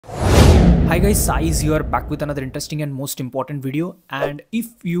Hi guys, Saiz here back with another interesting and most important video. And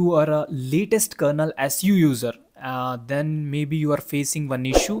if you are a latest KernelSU user, then maybe you are facing one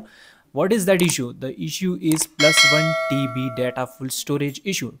issue. What is that issue? The issue is +1 TB data full storage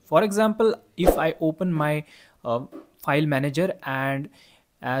issue. For example, if I open my file manager, and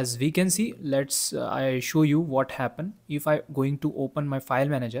as we can see, let's I show you what happened. If I going to open my file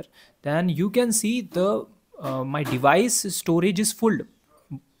manager, then you can see the my device storage is full,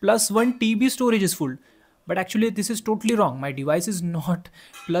 +1 TB storage is full. But actually this is totally wrong. My device is not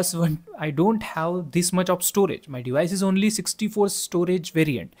 +1. I don't have this much of storage. My device is only 64 storage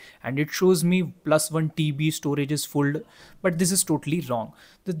variant, and it shows me +1 TB storage is full. But this is totally wrong.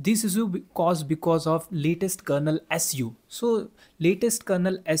 This is because of latest kernel SU. So latest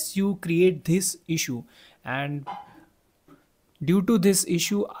kernel SU create this issue, and due to this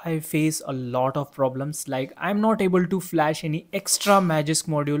issue I face a lot of problems, like I'm not able to flash any extra Magisk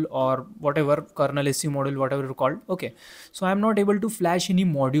module or whatever KernelSU module, whatever it's called. Okay, so I'm not able to flash any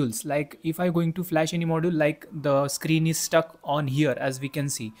modules. Like if I'm going to flash any module, like the screen is stuck on here as we can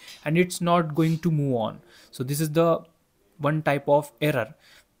see, and it's not going to move on. So this is the one type of error.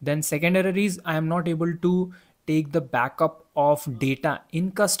 Then second error is I am not able to take the backup of data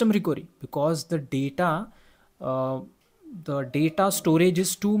in custom recovery, because uh, the data storage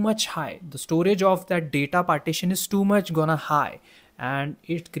is too much high. The storage of that data partition is too much gonna high, and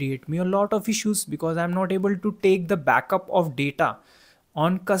it create me a lot of issues because I'm not able to take the backup of data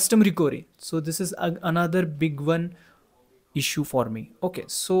on custom recovery. So this is another big one issue for me. Okay,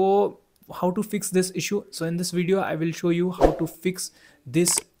 so how to fix this issue? So in this video I will show you how to fix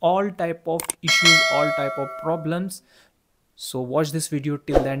this all type of issues, all type of problems. So watch this video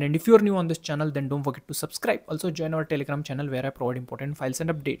till the end, and if you're new on this channel, then don't forget to subscribe. Also join our Telegram channel where I provide important files and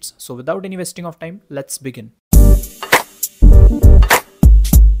updates. So without any wasting of time, let's begin.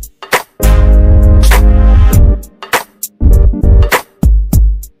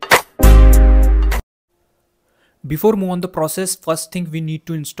 Before move on the process, first thing we need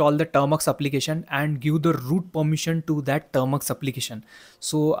to install the Termux application and give the root permission to that Termux application.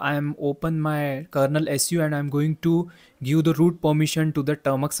 So I'm open my KernelSU and I'm going to give the root permission to the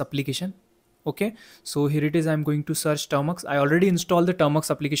Termux application. Okay, so here it is. I'm going to search Termux. I already installed the Termux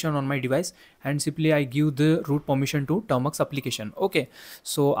application on my device, and simply I give the root permission to Termux application. Okay,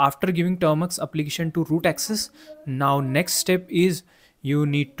 so after giving Termux application to root access, now next step is you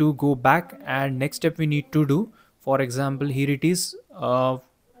need to go back, and next step we need to do, for example here it is,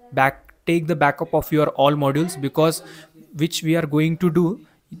 take the backup of your all modules, because which we are going to do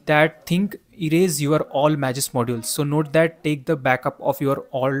that thing, erase your all Magisk modules. So note that, take the backup of your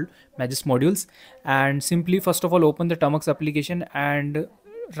all Magisk modules, and simply first of all open the Termux application and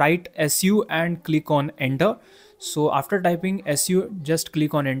write SU and click on enter. So after typing SU, just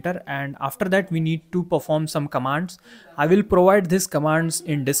click on enter, and after that we need to perform some commands. I will provide these commands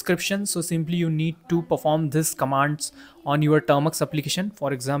in description, so simply you need to perform these commands on your Termux application.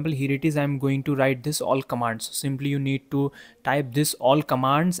 For example here it is, I'm going to write this all commands. So simply you need to type this all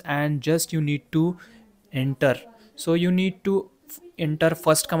commands and just you need to enter. So you need to enter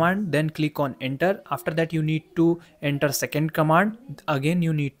first command, then click on enter. After that you need to enter second command, again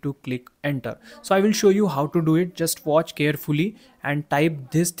you need to click enter. So I will show you how to do it. Just watch carefully and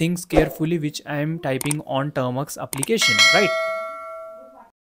type these things carefully which I am typing on Termux application, right?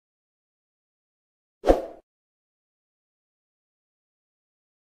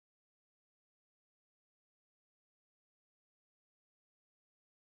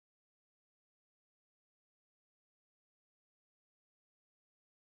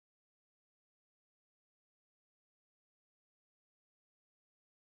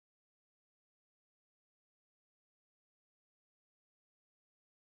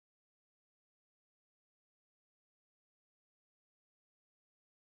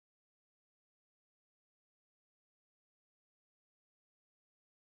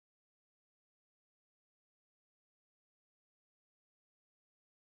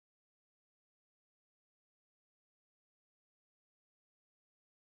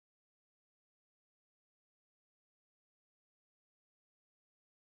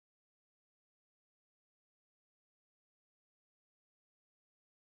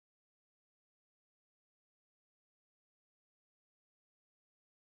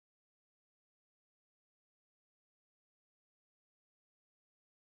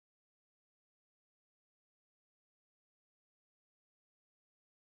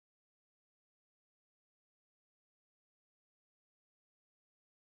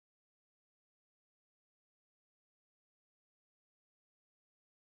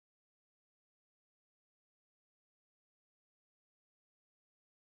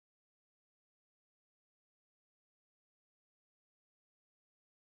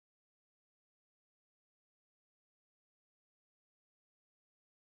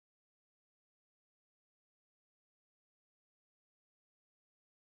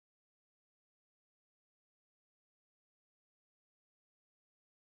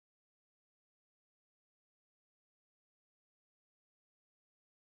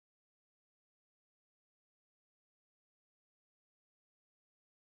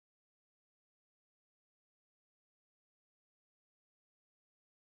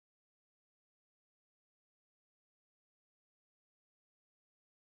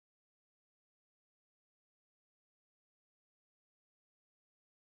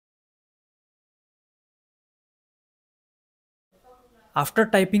 After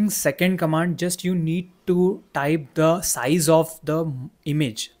typing second command, just you need to type the size of the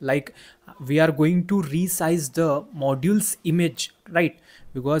image. Like we are going to resize the modules image, right?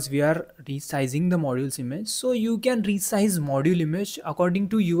 Because we are resizing the modules image, so you can resize module image according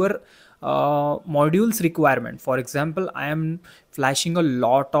to your modules requirement. For example, I am flashing a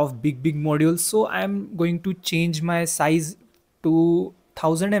lot of big modules, so I am going to change my size to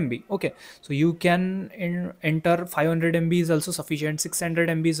 1000 MB. Okay, so you can enter 500 MB is also sufficient, 600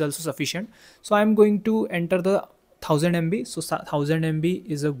 MB is also sufficient. So I'm going to enter the 1000 MB. So 1000 MB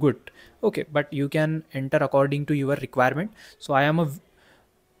is a good. Okay, but you can enter according to your requirement. So I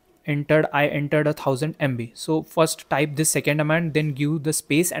entered 1000 MB. So first type this second command, then give the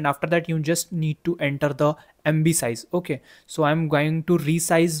space, and after that you just need to enter the MB size. Okay, so I'm going to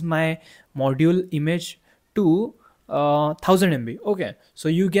resize my module image to 1000 MB. Okay, so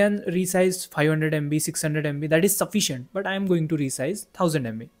you can resize 500 MB, 600 MB, that is sufficient, but I am going to resize 1000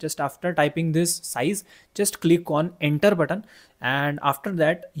 MB. Just after typing this size, just click on enter button, and after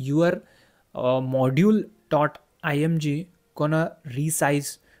that your module.img gonna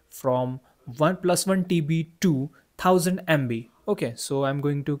resize from 1+1 TB to 1000 MB. Okay, so I'm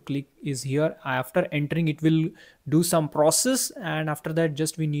going to click is here. After entering, it will do some process, and after that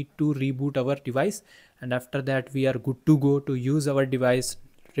just we need to reboot our device, and after that we are good to go to use our device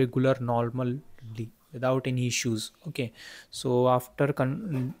regular normally without any issues. Okay, so after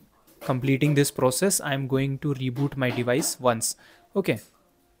completing this process, I'm going to reboot my device once. Okay,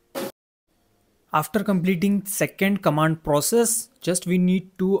 after completing second command process, just we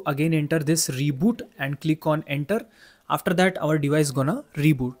need to again enter this reboot and click on enter. After that our device gonna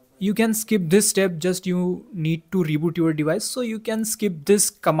reboot. You can skip this step, just you need to reboot your device, so you can skip this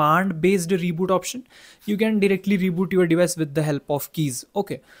command based reboot option. You can directly reboot your device with the help of keys.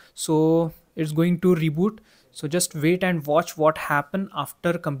 Okay, so it's going to reboot, so just wait and watch what happened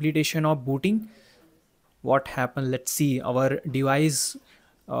after completion of booting. What happened, let's see. Our device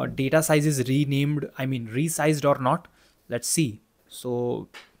data size is renamed, I mean resized or not. Let's see. So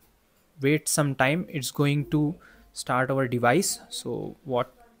wait some time, it's going to start our device. So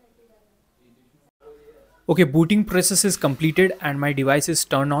what? Okay, booting process is completed and my device is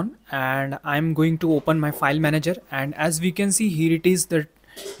turned on, and I'm going to open my file manager, and as we can see here it is, the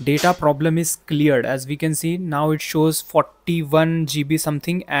data problem is cleared. As we can see now it shows 41 GB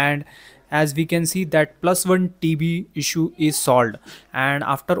something, and as we can see that +1 TB issue is solved. And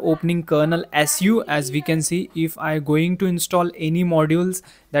after opening KernelSU, as we can see, if I going to install any modules,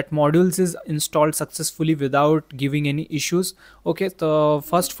 that modules is installed successfully without giving any issues. Okay, the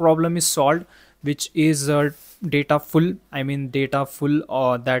first problem is solved, which is data full, I mean data full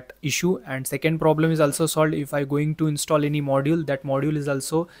that issue, and second problem is also solved. If I going to install any module, that module is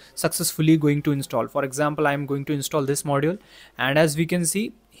also successfully going to install. For example, I am going to install this module, and as we can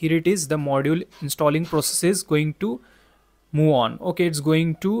see here it is, the module installing process is going to move on. Okay, it's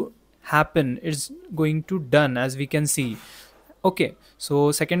going to happen, it's going to done, as we can see. Okay,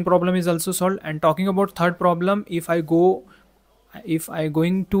 so second problem is also solved. And talking about third problem, if I going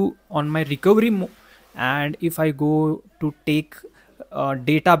to on my recovery and if I go to take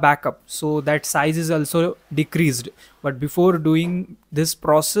data backup, so that size is also decreased. But before doing this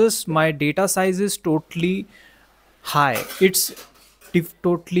process, my data size is totally high, it's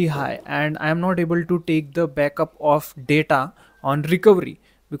totally high, and I am not able to take the backup of data on recovery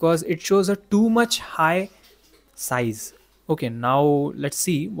because it shows a too much high size. Okay, now let's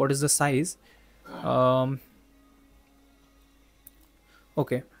see what is the size.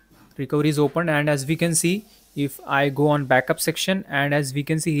 Okay, recovery is open, and as we can see, if I go on backup section, and as we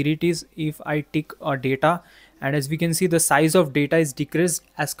can see here it is, if I tick data, and as we can see the size of data is decreased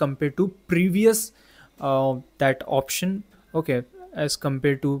as compared to previous that option. Okay, as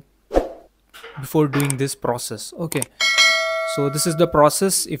compared to before doing this process. Okay, so this is the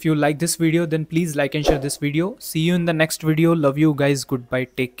process. If you like this video, then please like and share this video. See you in the next video. Love you guys. Goodbye.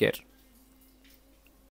 Take care.